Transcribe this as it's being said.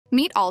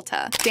Meet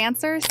Alta,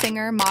 dancer,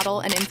 singer, model,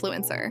 and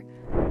influencer.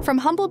 From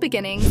humble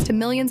beginnings to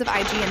millions of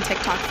IG and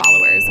TikTok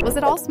followers, was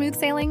it all smooth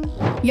sailing?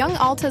 Young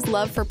Alta's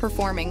love for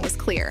performing was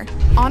clear.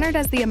 Honored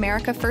as the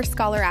America First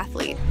Scholar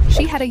athlete,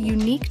 she had a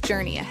unique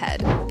journey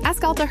ahead.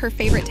 Ask Alta her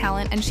favorite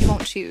talent and she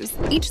won't choose.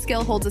 Each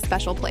skill holds a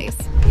special place.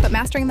 But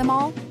mastering them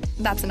all?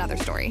 That's another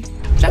story.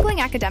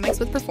 Juggling academics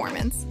with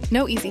performance,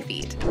 no easy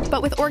feat.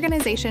 But with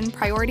organization,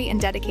 priority,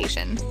 and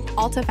dedication,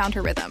 Alta found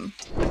her rhythm.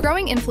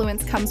 Growing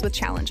influence comes with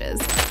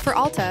challenges. For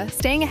Alta,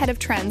 staying ahead of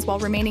trends while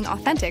remaining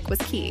authentic was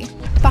key.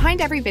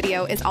 Behind every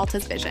video is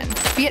Alta's vision.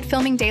 Be it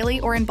filming daily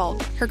or in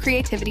bulk, her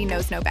creativity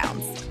knows no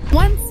bounds.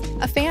 Once,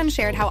 a fan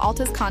shared how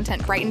Alta's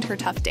content brightened her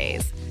tough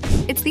days.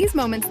 It's these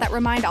moments that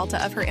remind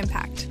Alta of her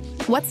impact.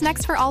 What's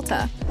next for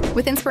Alta?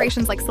 With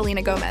inspirations like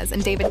Selena Gomez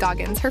and David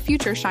Goggins, her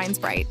future shines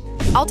bright.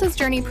 Alta's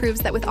journey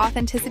proves that with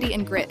authenticity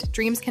and grit,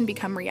 dreams can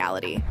become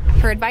reality.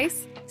 Her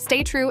advice?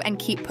 Stay true and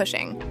keep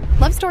pushing.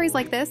 Love stories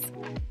like this?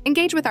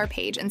 Engage with our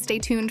page and stay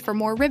tuned for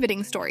more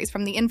riveting stories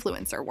from the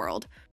influencer world.